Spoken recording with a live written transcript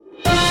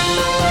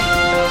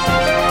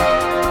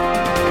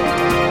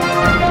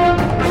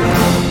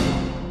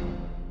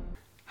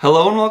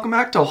welcome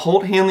back to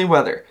Holt Hanley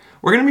Weather.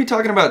 We're going to be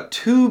talking about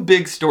two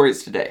big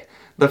stories today.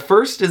 The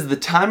first is the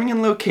timing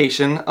and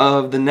location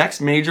of the next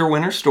major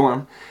winter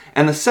storm,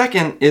 and the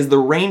second is the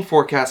rain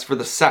forecast for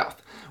the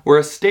south, where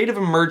a state of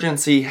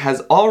emergency has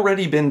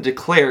already been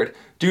declared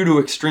due to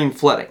extreme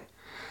flooding.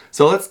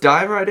 So let's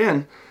dive right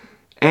in.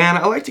 And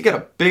I like to get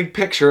a big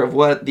picture of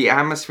what the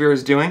atmosphere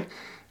is doing,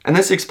 and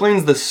this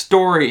explains the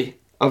story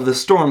of the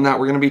storm that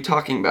we're going to be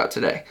talking about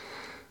today.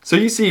 So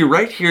you see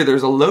right here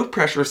there's a low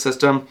pressure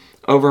system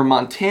over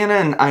Montana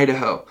and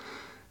Idaho,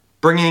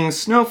 bringing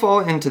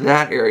snowfall into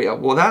that area.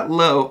 Well, that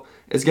low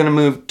is going to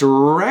move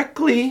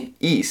directly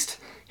east,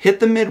 hit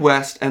the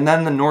Midwest, and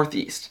then the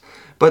Northeast.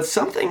 But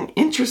something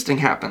interesting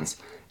happens.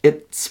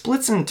 It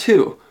splits in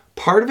two.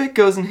 Part of it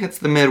goes and hits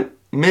the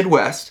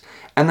Midwest,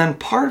 and then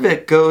part of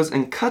it goes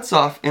and cuts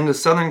off into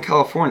Southern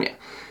California.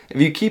 If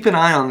you keep an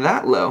eye on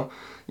that low,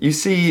 you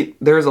see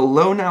there's a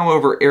low now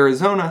over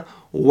Arizona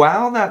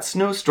while that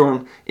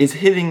snowstorm is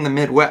hitting the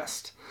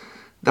Midwest.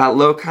 That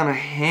low kind of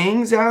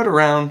hangs out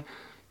around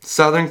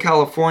Southern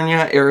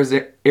California,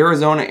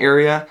 Arizona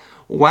area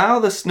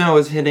while the snow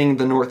is hitting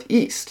the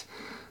Northeast.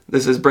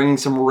 This is bringing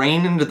some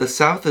rain into the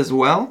south as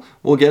well.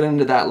 We'll get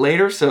into that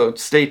later, so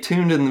stay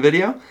tuned in the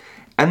video.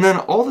 And then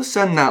all of a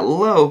sudden that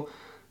low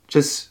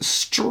just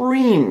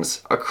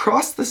streams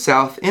across the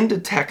south into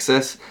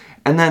Texas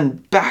and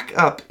then back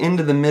up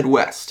into the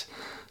Midwest.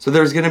 So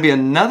there's going to be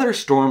another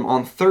storm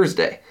on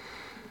Thursday.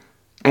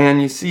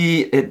 And you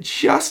see it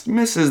just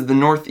misses the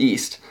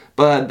Northeast,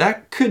 but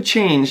that could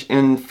change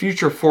in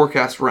future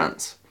forecast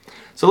runs.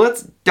 So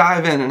let's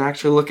dive in and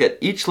actually look at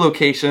each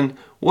location,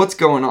 what's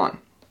going on.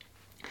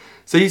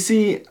 So you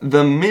see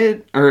the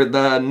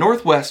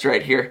Northwest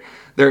right here.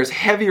 There's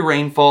heavy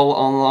rainfall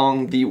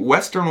along the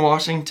western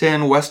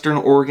Washington, western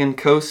Oregon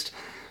coast.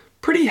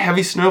 Pretty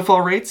heavy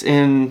snowfall rates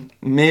in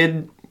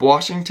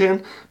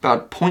mid-Washington,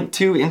 about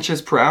 0.2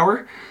 inches per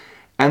hour.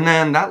 And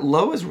then that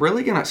low is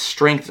really going to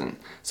strengthen.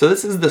 So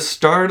this is the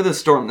start of the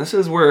storm. This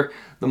is where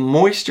the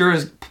moisture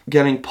is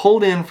getting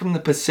pulled in from the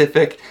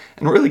Pacific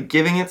and really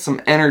giving it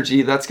some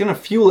energy that's going to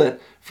fuel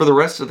it for the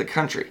rest of the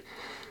country.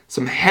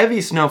 Some heavy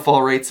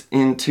snowfall rates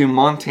into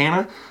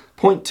Montana,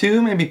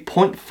 0.2, maybe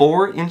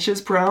 0.4 inches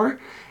per hour.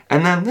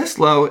 And then this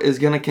low is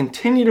going to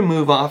continue to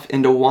move off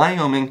into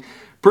Wyoming,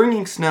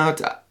 bringing snow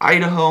to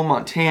Idaho,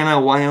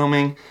 Montana,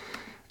 Wyoming.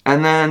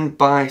 And then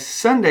by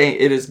Sunday,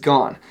 it is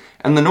gone.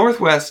 And the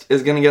Northwest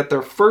is going to get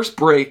their first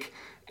break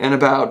in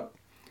about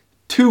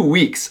 2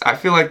 weeks. I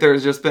feel like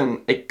there's just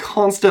been a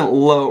constant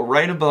low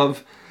right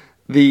above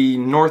the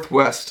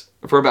Northwest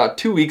for about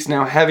 2 weeks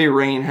now. Heavy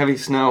rain, heavy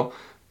snow,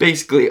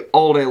 basically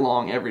all day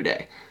long, every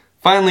day.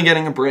 Finally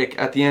getting a break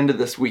at the end of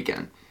this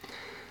weekend.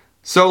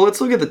 So let's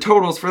look at the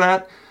totals for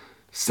that.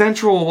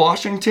 Central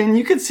Washington,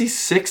 you could see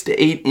 6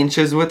 to 8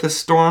 inches with this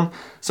storm.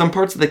 Some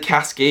parts of the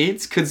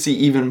Cascades could see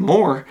even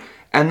more.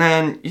 And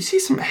then you see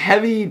some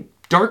heavy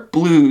dark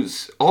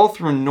blues all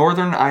through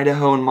northern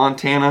Idaho and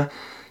Montana.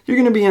 You're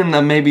going to be in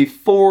the maybe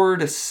 4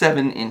 to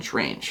 7 inch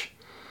range.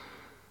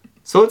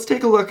 So let's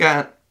take a look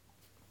at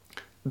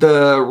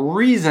the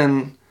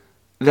reason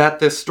that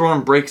this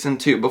storm breaks in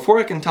two. Before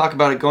I can talk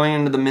about it going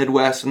into the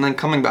Midwest and then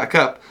coming back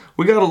up,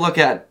 we got to look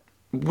at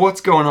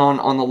what's going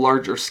on the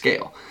larger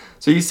scale.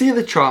 So you see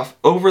the trough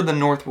over the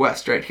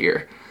Northwest right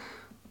here.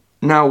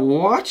 Now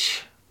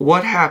watch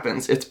what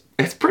happens.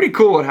 It's pretty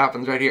cool what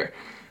happens right here.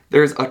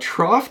 There's a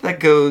trough that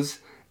goes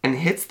and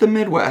hits the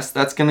Midwest.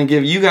 That's going to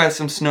give you guys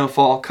some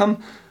snowfall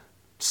come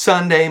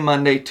Sunday,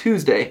 Monday,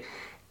 Tuesday.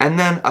 And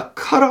then a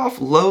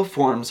cutoff low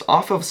forms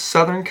off of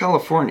Southern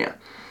California.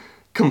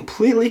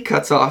 Completely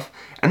cuts off.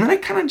 And then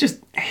it kind of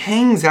just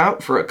hangs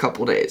out for a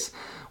couple days.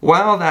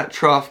 While that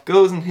trough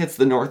goes and hits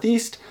the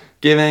Northeast,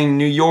 giving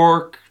New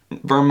York,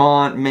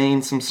 Vermont,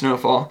 Maine some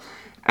snowfall.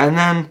 And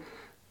then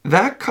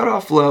that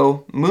cutoff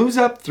low moves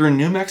up through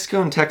New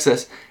Mexico and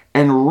Texas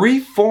and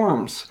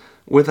reforms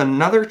with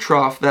another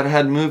trough that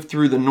had moved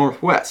through the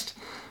Northwest.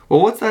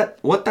 Well,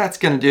 what that's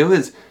going to do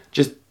is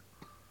just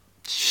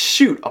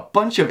shoot a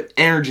bunch of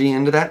energy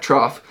into that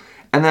trough,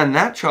 and then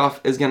that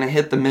trough is going to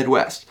hit the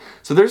Midwest.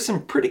 So there's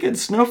some pretty good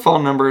snowfall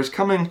numbers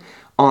coming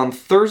on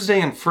Thursday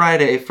and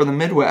Friday for the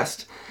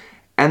Midwest.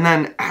 And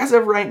then as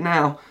of right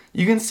now,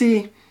 you can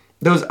see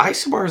those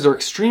isobars are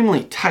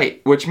extremely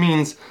tight, which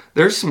means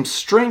there's some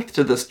strength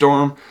to the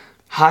storm,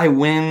 high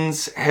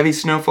winds, heavy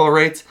snowfall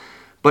rates.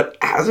 But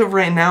as of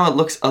right now, it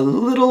looks a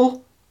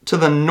little to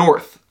the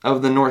north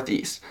of the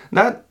Northeast.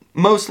 That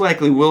most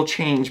likely will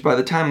change by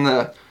the time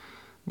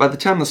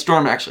the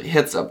storm actually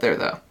hits up there,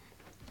 though.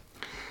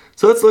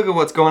 So let's look at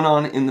what's going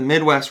on in the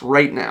Midwest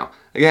right now.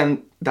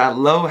 Again, that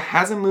low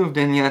hasn't moved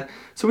in yet,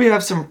 so we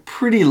have some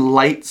pretty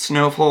light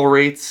snowfall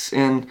rates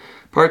in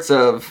parts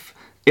of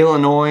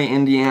Illinois,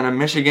 Indiana,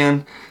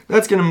 Michigan.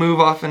 That's going to move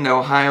off into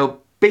Ohio,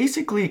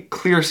 basically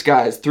clear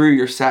skies through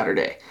your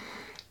Saturday.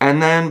 And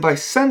then by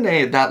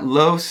Sunday, that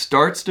low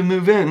starts to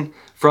move in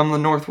from the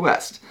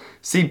Northwest.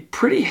 See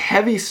pretty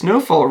heavy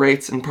snowfall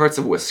rates in parts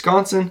of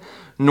Wisconsin,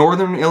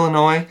 northern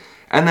Illinois,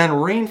 and then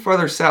rain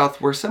farther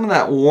south where some of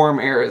that warm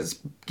air is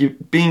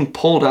being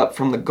pulled up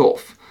from the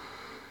Gulf.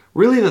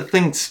 Really the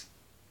thing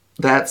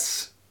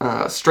that's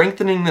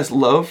strengthening this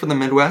low for the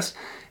Midwest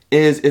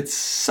is it's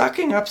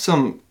sucking up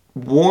some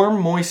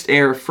warm, moist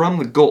air from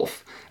the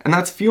Gulf, and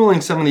that's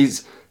fueling some of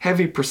these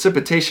heavy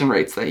precipitation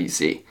rates that you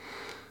see.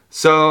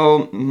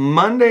 So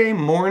Monday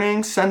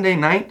morning, Sunday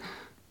night,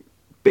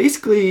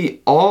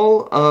 basically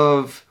all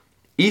of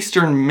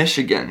eastern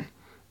Michigan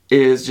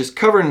is just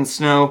covered in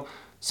snow.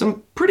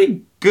 Some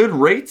pretty good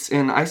rates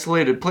in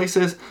isolated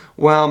places,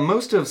 while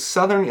most of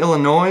southern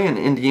Illinois and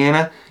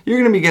Indiana, you're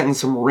going to be getting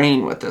some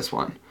rain with this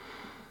one.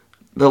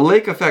 The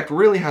lake effect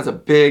really has a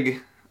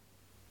big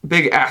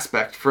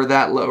aspect for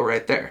that low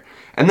right there.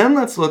 And then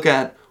let's look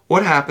at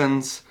what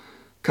happens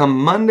come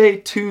Monday,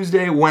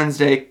 Tuesday,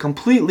 Wednesday,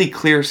 completely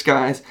clear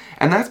skies,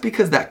 and that's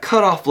because that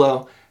cutoff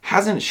low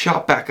hasn't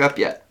shot back up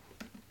yet.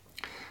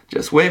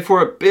 Just wait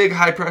for it, big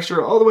high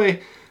pressure all the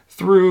way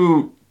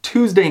through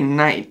Tuesday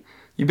night.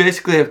 You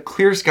basically have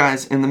clear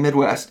skies in the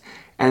Midwest,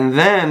 and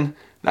then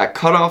that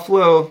cutoff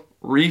low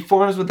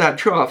reforms with that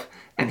trough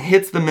and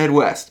hits the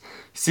Midwest.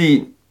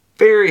 See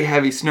very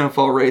heavy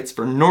snowfall rates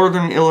for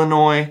northern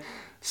Illinois,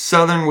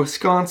 southern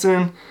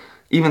Wisconsin,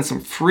 even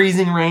some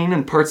freezing rain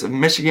in parts of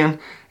Michigan,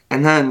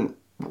 and then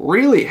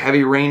really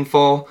heavy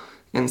rainfall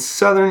in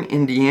southern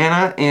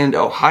Indiana and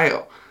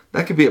Ohio.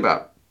 That could be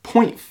about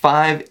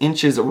 0.5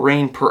 inches of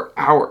rain per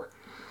hour.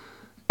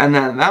 And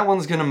then that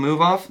one's going to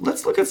move off.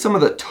 Let's look at some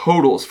of the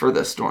totals for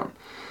this storm.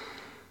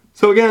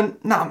 So again,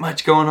 not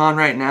much going on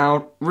right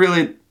now.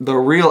 Really, the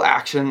real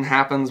action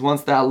happens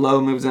once that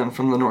low moves in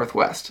from the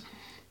northwest.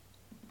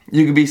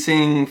 You could be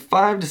seeing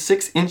 5 to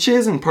 6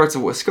 inches in parts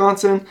of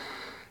Wisconsin,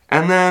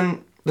 and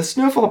then the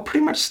snowfall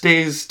pretty much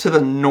stays to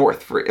the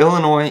north for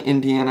Illinois,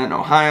 Indiana, and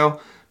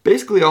Ohio.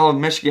 Basically all of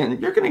Michigan,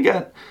 you're going to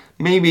get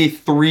maybe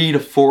 3 to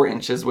 4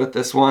 inches with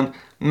this one.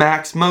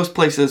 Max, most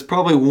places,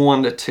 probably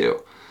 1 to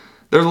 2.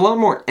 There's a lot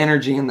more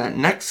energy in that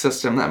next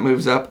system that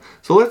moves up,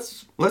 so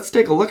let's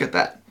take a look at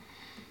that.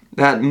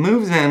 That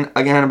moves in,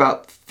 again,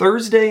 about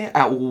Thursday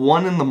at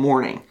 1 in the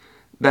morning.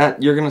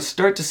 That you're going to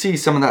start to see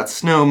some of that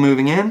snow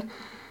moving in.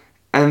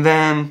 And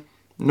then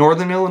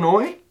northern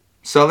Illinois,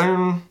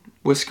 southern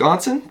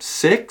Wisconsin,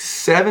 6,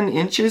 7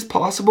 inches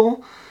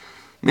possible.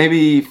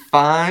 Maybe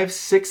 5,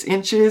 6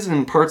 inches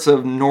in parts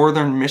of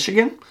northern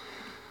Michigan.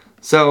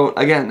 So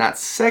again, that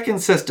second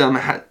system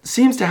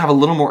seems to have a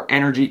little more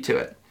energy to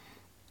it.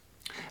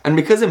 And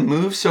because it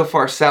moves so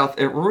far south,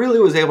 it really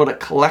was able to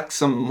collect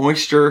some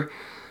moisture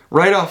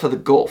right off of the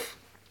Gulf.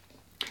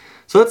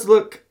 So let's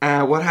look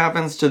at what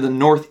happens to the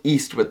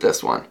northeast with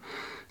this one.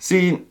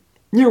 See,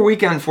 your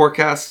weekend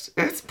forecast,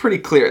 it's pretty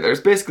clear.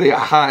 There's basically a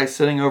high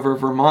sitting over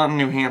Vermont and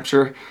New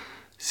Hampshire,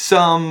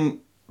 some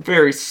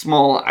very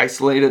small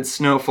isolated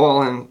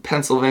snowfall in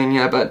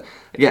Pennsylvania, but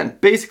again,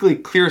 basically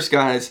clear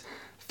skies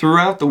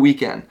throughout the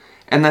weekend.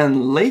 And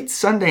then late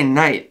Sunday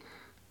night,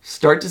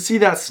 start to see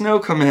that snow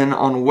come in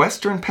on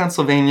western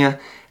Pennsylvania,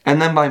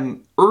 and then by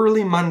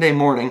early Monday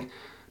morning,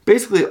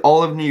 basically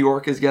all of New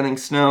York is getting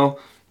snow,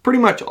 pretty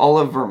much all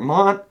of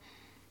Vermont,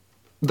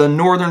 the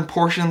northern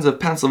portions of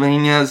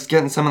Pennsylvania is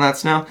getting some of that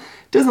snow.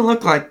 It doesn't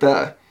look like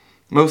the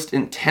most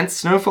intense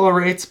snowfall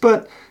rates,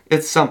 but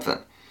it's something.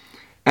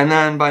 And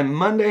then by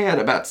Monday at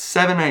about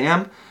 7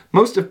 a.m.,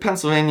 most of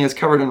Pennsylvania is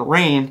covered in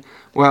rain,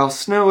 while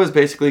snow is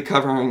basically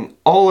covering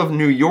all of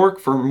New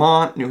York,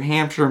 Vermont, New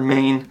Hampshire,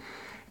 Maine,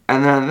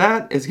 and then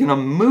that is going to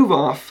move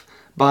off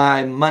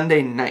by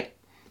Monday night.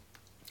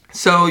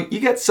 So you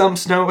get some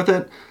snow with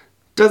it.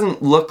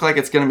 Doesn't look like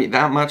it's going to be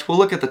that much. We'll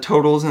look at the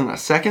totals in a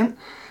second.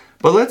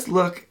 But let's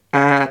look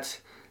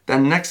at the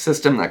next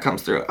system that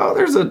comes through. Oh,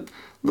 there's a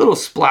little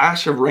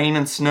splash of rain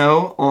and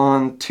snow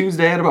on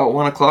Tuesday at about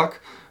 1 o'clock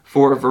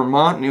for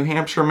Vermont, New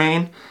Hampshire,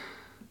 Maine.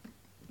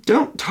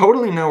 Don't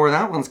totally know where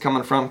that one's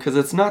coming from because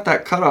it's not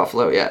that cutoff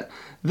low yet.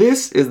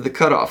 This is the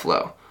cutoff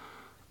low.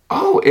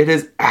 Oh, it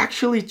has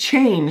actually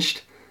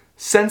changed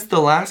since the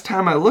last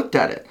time I looked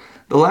at it.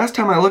 The last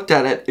time I looked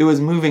at it, it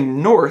was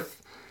moving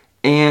north,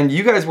 and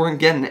you guys weren't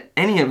getting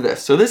any of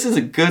this. So this is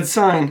a good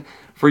sign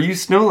for you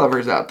snow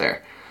lovers out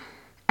there.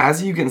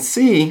 As you can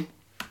see,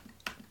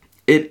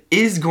 it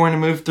is going to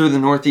move through the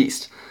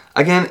northeast.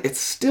 Again, it's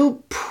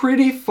still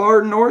pretty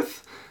far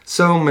north,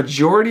 so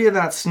majority of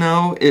that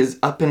snow is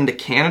up into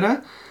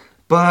Canada,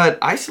 but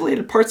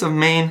isolated parts of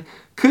Maine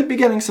could be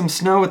getting some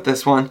snow with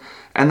this one,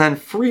 and then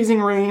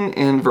freezing rain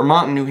in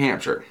Vermont and New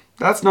Hampshire.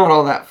 That's not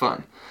all that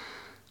fun.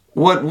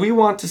 What we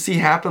want to see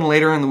happen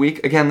later in the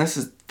week, again, this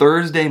is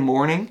Thursday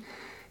morning,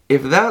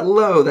 if that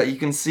low that you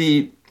can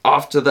see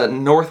off to the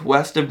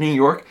northwest of New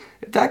York,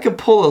 if that could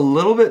pull a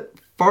little bit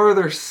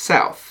farther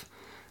south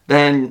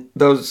than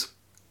those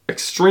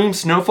extreme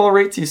snowfall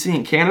rates you see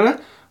in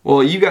Canada,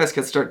 well, you guys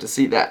could start to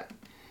see that.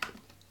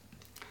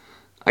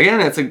 Again,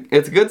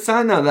 it's a good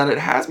sign though that it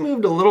has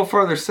moved a little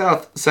farther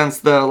south since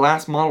the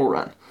last model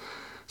run.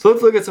 So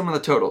let's look at some of the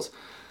totals.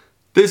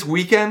 This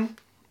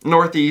weekend,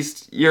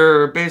 northeast,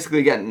 you're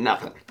basically getting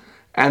nothing.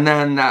 And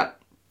then that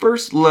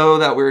first low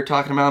that we were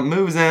talking about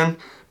moves in.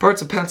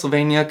 Parts of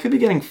Pennsylvania could be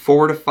getting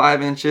 4 to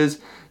 5 inches.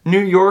 New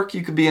York,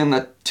 you could be in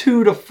the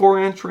 2 to 4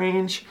 inch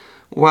range,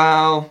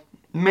 while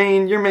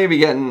Maine, you're maybe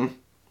getting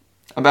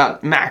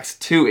about max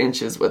 2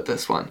 inches with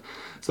this one.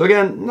 So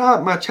again,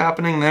 not much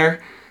happening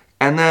there.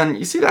 And then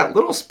you see that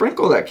little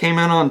sprinkle that came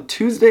in on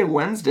Tuesday,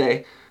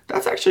 Wednesday.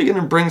 That's actually going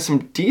to bring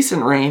some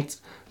decent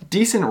rates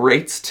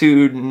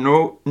to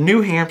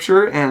New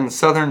Hampshire and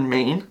southern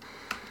Maine.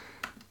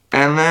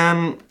 And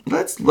then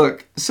let's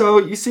look. So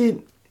you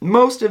see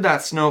most of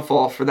that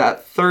snowfall for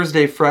that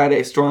Thursday,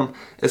 Friday storm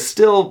is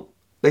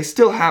they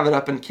still have it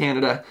up in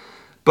Canada,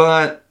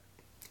 but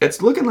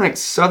it's looking like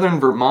southern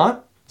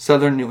Vermont,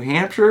 southern New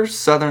Hampshire,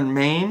 southern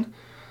Maine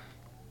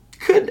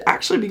could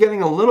actually be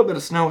getting a little bit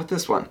of snow with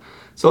this one.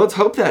 So let's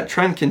hope that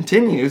trend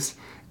continues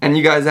and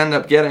you guys end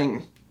up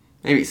getting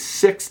maybe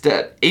 6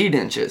 to 8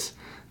 inches.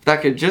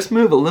 That could just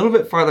move a little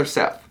bit farther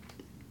south.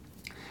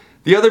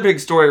 The other big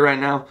story right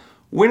now,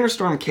 Winter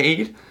Storm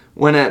Cade,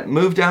 when it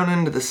moved down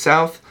into the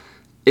south,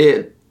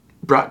 it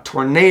brought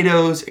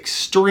tornadoes,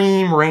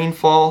 extreme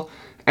rainfall,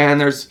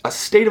 and there's a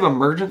state of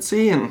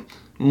emergency in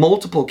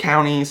multiple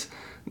counties.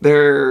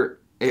 There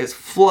is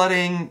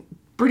flooding,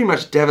 pretty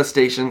much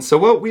devastation. So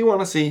what we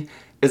want to see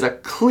is a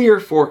clear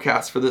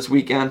forecast for this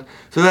weekend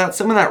so that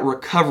some of that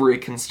recovery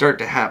can start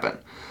to happen.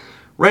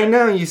 Right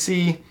now you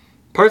see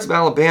parts of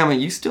Alabama,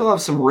 you still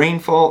have some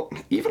rainfall,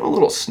 even a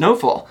little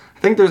snowfall. I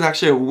think there's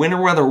actually a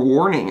winter weather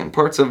warning in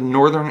parts of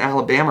northern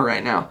Alabama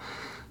right now.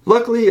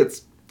 Luckily,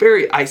 it's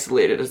very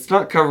isolated. It's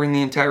not covering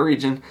the entire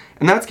region,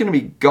 and that's going to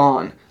be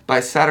gone by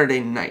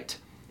Saturday night.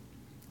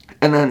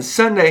 And then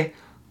Sunday,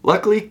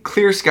 luckily,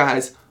 clear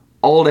skies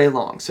all day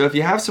long. So if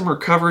you have some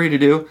recovery to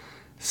do,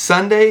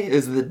 Sunday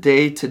is the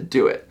day to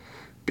do it,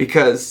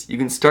 because you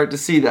can start to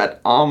see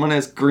that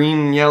ominous green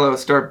and yellow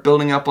start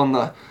building up on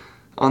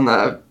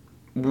the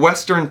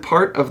western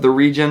part of the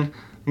region,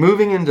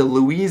 moving into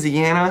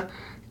Louisiana,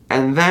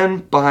 and then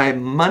by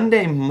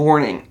Monday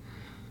morning,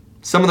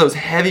 some of those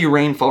heavy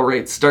rainfall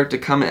rates start to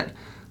come in.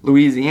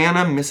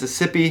 Louisiana,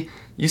 Mississippi,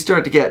 you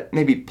start to get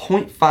maybe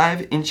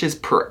 0.5 inches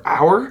per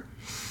hour.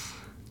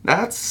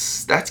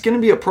 That's going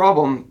to be a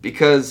problem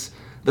because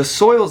the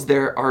soils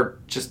there are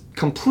just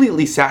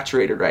completely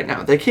saturated right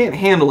now. They can't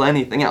handle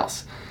anything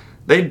else.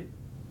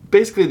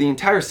 Basically, the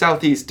entire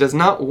southeast does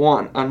not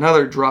want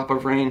another drop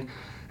of rain.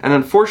 And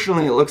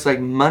unfortunately, it looks like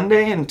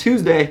Monday and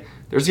Tuesday,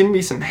 there's going to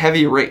be some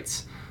heavy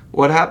rates.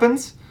 What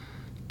happens?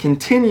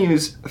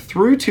 Continues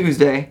through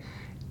Tuesday,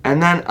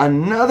 and then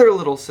another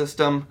little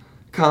system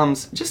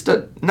comes, just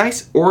a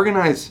nice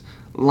organized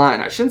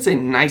line. I shouldn't say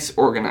nice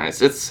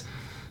organized.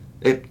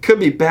 It could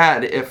be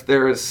bad if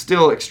there is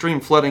still extreme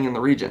flooding in the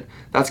region.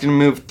 That's going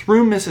to move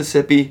through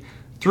Mississippi,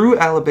 through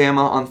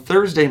Alabama on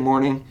Thursday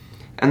morning,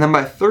 and then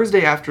by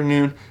Thursday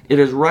afternoon, it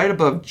is right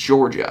above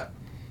Georgia.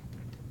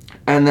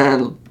 And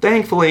then,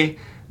 thankfully,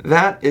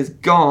 that is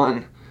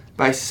gone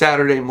by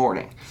Saturday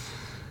morning.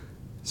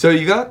 So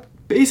you got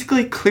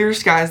basically clear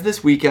skies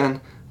this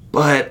weekend,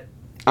 but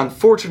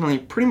unfortunately,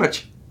 pretty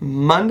much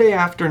Monday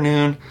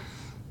afternoon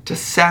to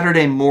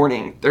Saturday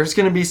morning, there's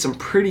going to be some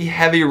pretty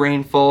heavy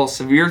rainfall,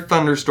 severe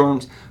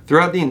thunderstorms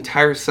throughout the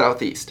entire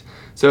southeast.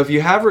 So if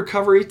you have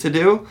recovery to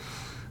do,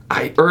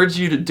 I urge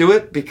you to do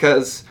it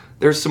because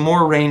there's some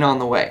more rain on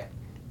the way.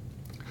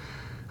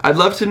 I'd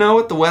love to know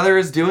what the weather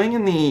is doing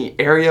in the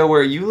area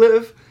where you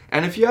live,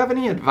 and if you have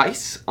any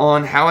advice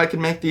on how I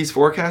can make these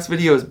forecast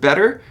videos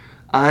better,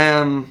 I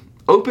am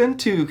open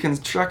to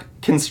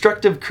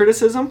constructive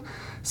criticism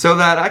so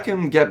that I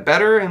can get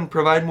better and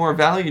provide more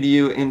value to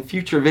you in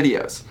future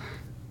videos.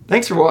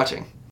 Thanks for watching.